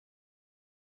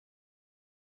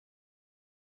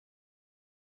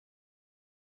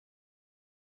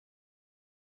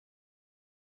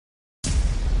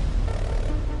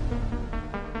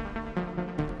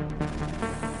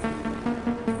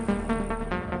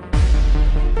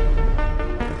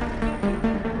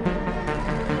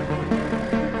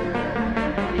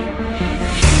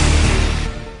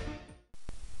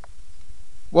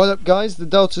What up guys, the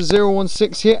Delta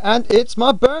 016 here, and it's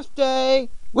my birthday!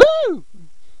 Woo!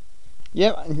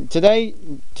 Yeah,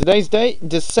 today's date,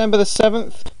 December the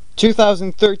 7th,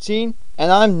 2013,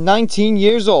 and I'm 19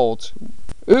 years old.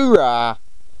 Hoorah!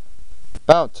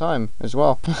 About time as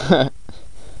well.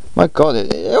 My god,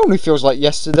 it only feels like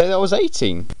yesterday that I was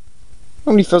 18. It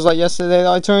only feels like yesterday that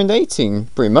I turned 18,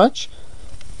 pretty much.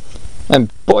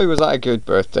 And boy was that a good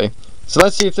birthday. So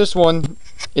let's see if this one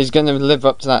is going to live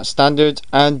up to that standard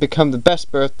and become the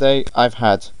best birthday I've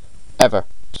had ever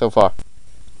so far.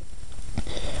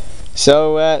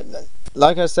 So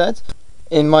like I said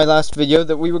in my last video,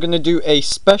 that we were going to do a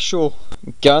special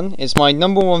gun. It's my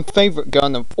 #1 favorite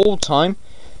gun of all time.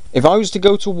 If I was to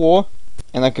go to war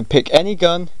and I could pick any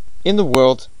gun in the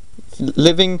world,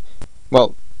 living,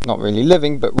 well, not really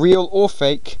living, but real or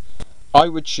fake, I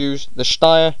would choose the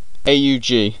Steyr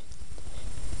AUG.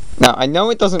 Now, I know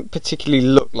it doesn't particularly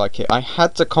look like it. I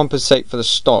had to compensate for the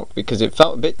stock because it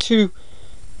felt a bit too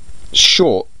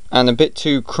short and a bit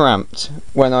too cramped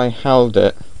when I held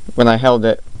it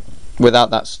without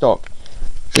that stock.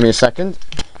 Give me a second.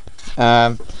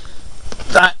 Oh,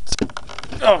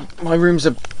 my room's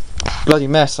a bloody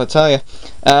mess, I tell you.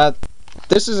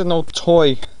 This is an old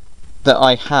toy that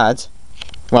I had,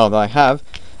 well, that I have,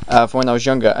 from when I was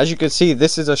younger. As you can see,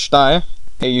 this is a Steyr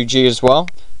AUG as well.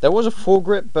 There was a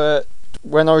foregrip, but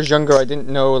when I was younger I didn't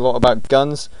know a lot about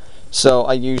guns, so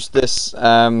I used this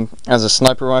as a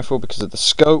sniper rifle because of the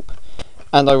scope,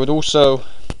 and I would also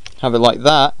have it like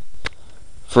that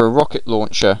for a rocket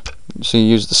launcher. So you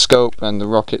use the scope and the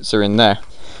rockets are in there.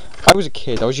 I was a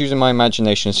kid, I was using my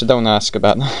imagination, so don't ask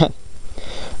about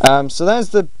that. So there's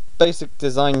the basic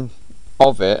design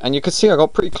of it, and you can see I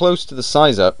got pretty close to the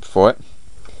size up for it.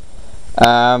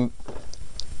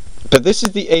 But this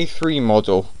is the A3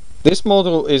 model. This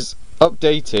model is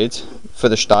updated for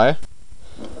the Steyr.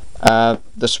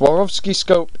 The Swarovski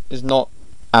scope is not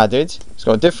added. It's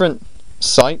got a different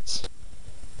sight.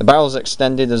 The barrel's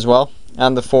extended as well,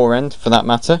 and the fore end for that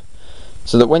matter.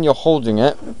 So that when you're holding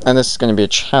it, and this is going to be a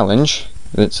challenge,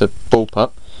 it's a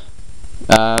bullpup.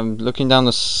 Looking down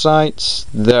the sights,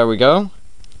 there we go.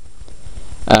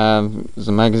 There's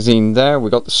a magazine there, we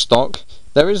got the stock.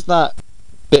 There is that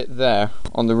bit there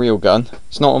on the real gun.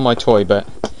 It's not on my toy, but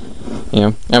you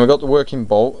know. And we got the working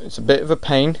bolt. It's a bit of a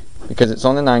pain because it's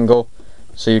on an angle,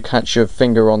 so you catch your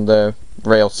finger on the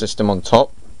rail system on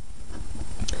top.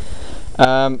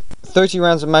 30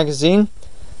 rounds of magazine,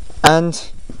 and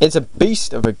it's a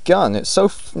beast of a gun. It's so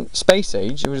space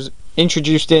age. It was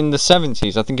introduced in the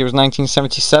 70s. I think it was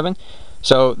 1977.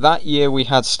 So that year we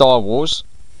had Star Wars,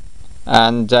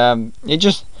 and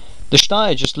the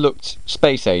Steyr just looked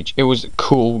space age. It was a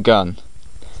cool gun.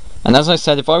 And as I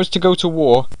said, if I was to go to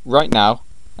war right now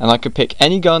and I could pick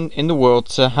any gun in the world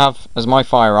to have as my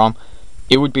firearm,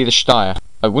 it would be the Steyr.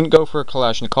 I wouldn't go for a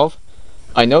Kalashnikov.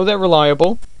 I know they're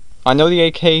reliable. I know the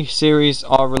AK series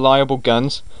are reliable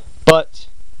guns, but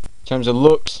in terms of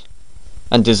looks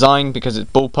and design, because it's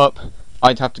bullpup,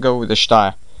 I'd have to go with the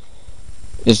Steyr.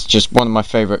 It's just one of my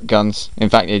favourite guns. In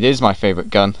fact, it is my favourite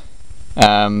gun.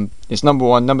 It's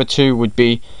 #1. #2 would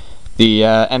be the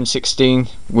M16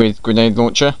 with grenade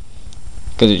launcher,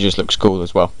 because it just looks cool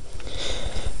as well.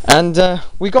 And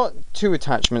we got 2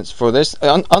 attachments for this.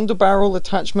 Underbarrel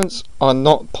attachments are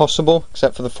not possible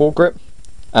except for the foregrip,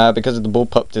 because of the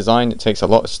bullpup design. It takes a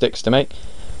lot of sticks to make.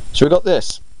 So we got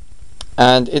this,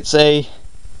 and it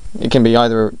can be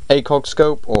either an ACOG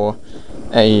scope or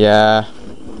a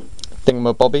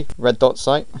thingamabobby red dot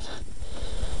sight.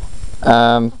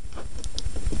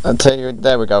 I'll tell you,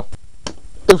 there we go.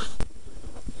 Oof!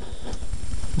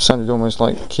 It sounded almost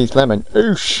like Keith Lemon.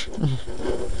 Oosh!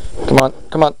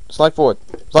 Come on, slide forward.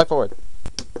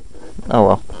 Oh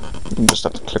well, you just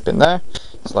have to clip in there,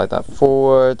 slide that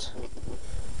forward.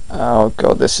 Oh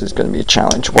god, this is going to be a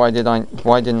challenge. Why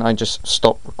didn't I just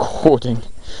stop recording?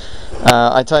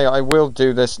 I tell you, I will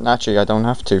do this. Naturally, I don't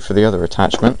have to for the other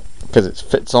attachment because it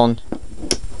fits on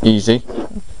easy.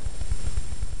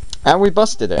 And we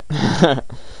busted it.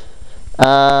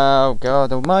 Oh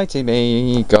God Almighty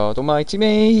me, God Almighty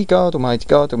me, God Almighty,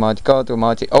 God Almighty, God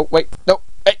Almighty. Oh wait, no,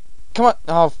 hey, come on.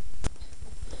 Oh,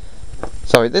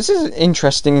 sorry. This is an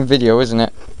interesting video, isn't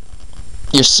it?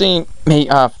 You're seeing me.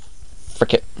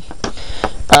 Frick it.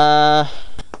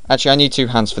 Actually, I need 2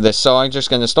 hands for this, so I'm just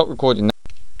going to stop recording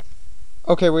now.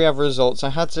 Okay, we have results. I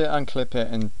had to unclip it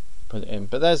and put it in,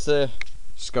 but there's the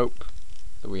scope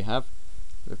that we have.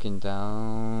 Looking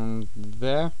down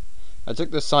there, I took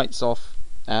the sights off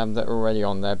that are already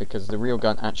on there because the real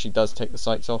gun actually does take the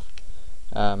sights off.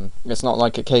 It's not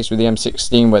like a case with the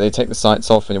M16 where they take the sights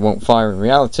off and it won't fire in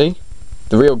reality.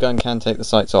 The real gun can take the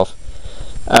sights off.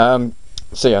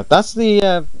 So yeah, that's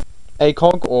the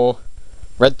ACOG or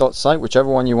red dot sight, whichever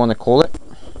one you want to call it.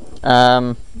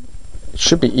 It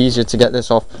should be easier to get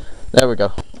this off. There we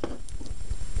go.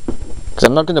 Because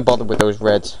I'm not going to bother with those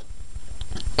red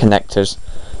connectors.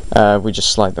 We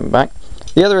just slide them back.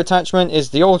 The other attachment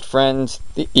is the old friend,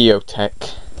 the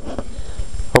EOTech.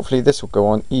 Hopefully this will go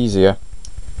on easier.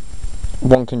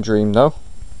 One can dream though.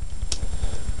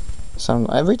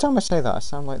 Every time I say that I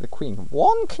sound like the Queen.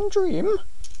 One can dream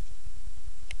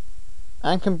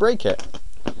and can break it.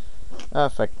 Oh,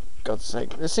 for God's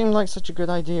sake. This seemed like such a good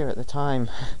idea at the time.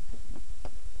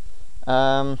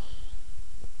 Come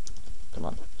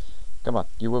on. Come on.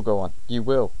 You will go on. You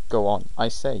will go on. I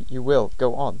say, you will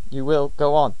go on. You will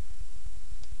go on.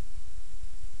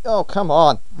 Oh, come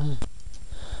on.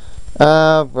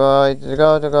 Right.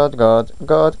 God.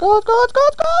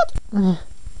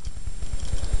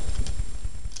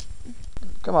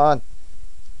 Come on.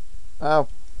 Oh.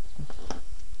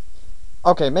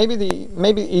 Okay, maybe the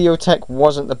EOTech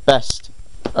wasn't the best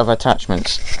of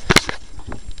attachments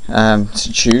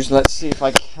to choose. Let's see if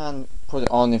I can put it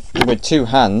on with two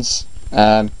hands.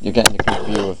 You're getting a good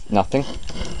view of nothing.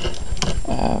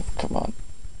 Come on,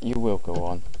 you will go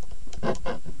on.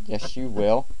 Yes, you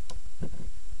will.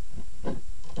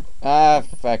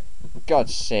 For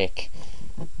God's sake.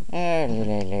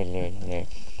 Oh,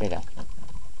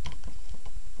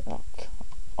 come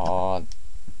on.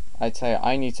 I tell you,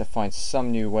 I need to find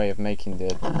some new way of making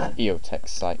the EOTech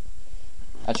sight.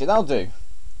 Actually, that'll do.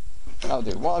 That'll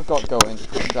do. What I've got going,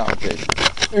 that'll do.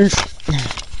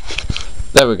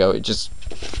 Oof. There we go. It just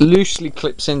loosely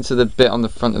clips into the bit on the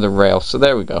front of the rail. So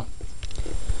there we go.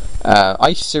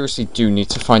 I seriously do need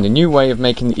to find a new way of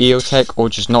making the EOTech, or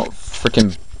just not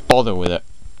freaking bother with it.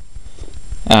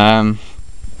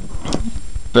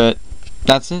 But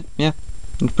that's it. Yeah.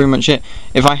 That's pretty much it.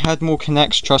 If I had more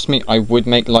connects, trust me, I would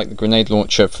make like the grenade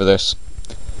launcher for this.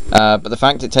 But the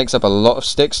fact it takes up a lot of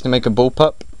sticks to make a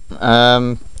bullpup,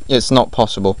 it's not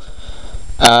possible.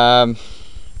 So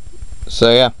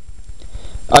yeah.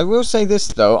 I will say this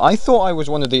though, I thought I was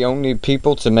one of the only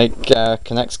people to make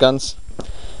connects guns.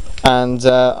 And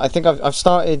I think I've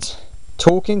started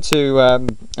talking to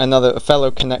a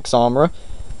fellow connects armourer,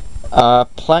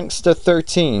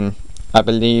 Plankster13. I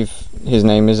believe his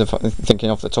name is, if I'm thinking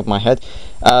off the top of my head.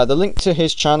 The link to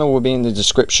his channel will be in the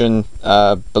description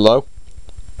below.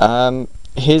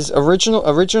 His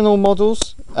original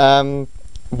models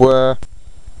were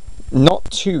not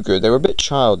too good. They were a bit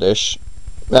childish,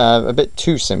 a bit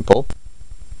too simple.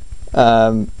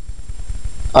 I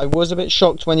was a bit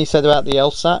shocked when he said about the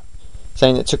LSAT,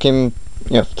 saying it took him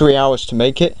 3 hours to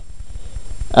make it.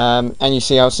 And you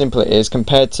see how simple it is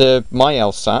compared to my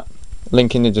LSAT.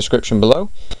 Link in the description below.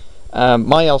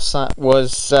 My LSAT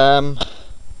was a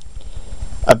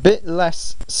bit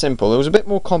less simple. It was a bit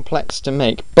more complex to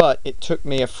make, but it took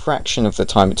me a fraction of the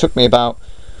time. It took me about,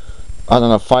 I don't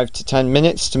know, 5 to 10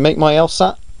 minutes to make my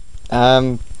LSAT.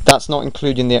 That's not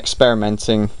including the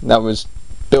experimenting. That was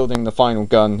building the final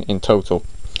gun in total.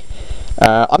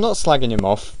 I'm not slagging him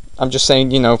off. I'm just saying,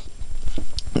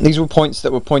 these were points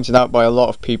that were pointed out by a lot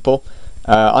of people.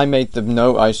 I made the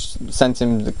note, I sent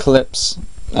him the clips,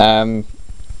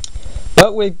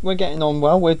 but we're getting on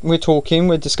well, we're talking,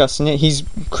 we're discussing it. He's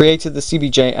created the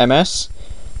CBJ MS.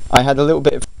 I had a little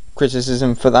bit of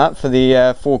criticism for that, for the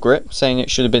foregrip, saying it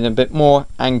should have been a bit more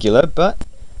angular, but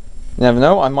you never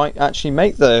know, I might actually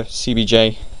make the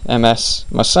CBJ MS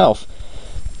myself.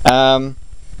 I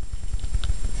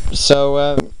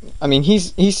mean,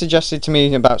 he suggested to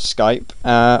me about Skype.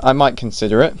 I might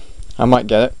consider it, I might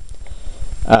get it.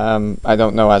 I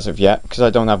don't know as of yet because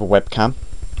I don't have a webcam,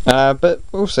 but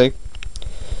we'll see.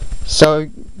 So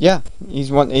yeah,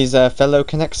 he's a fellow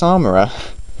Connects armourer.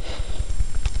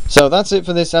 So that's it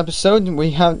for this episode.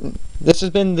 This has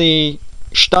been the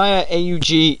Steyr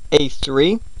AUG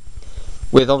A3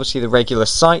 with obviously the regular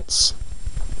sights,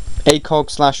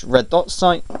 ACOG / red dot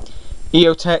sight,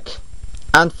 EOTech,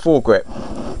 and foregrip.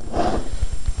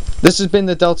 This has been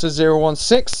the Delta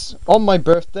 016 on my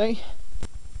birthday.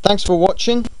 Thanks for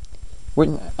watching.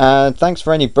 Thanks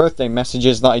for any birthday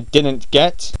messages that I didn't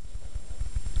get.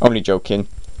 Only joking.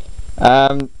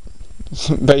 But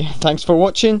yeah, thanks for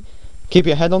watching. Keep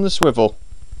your head on the swivel.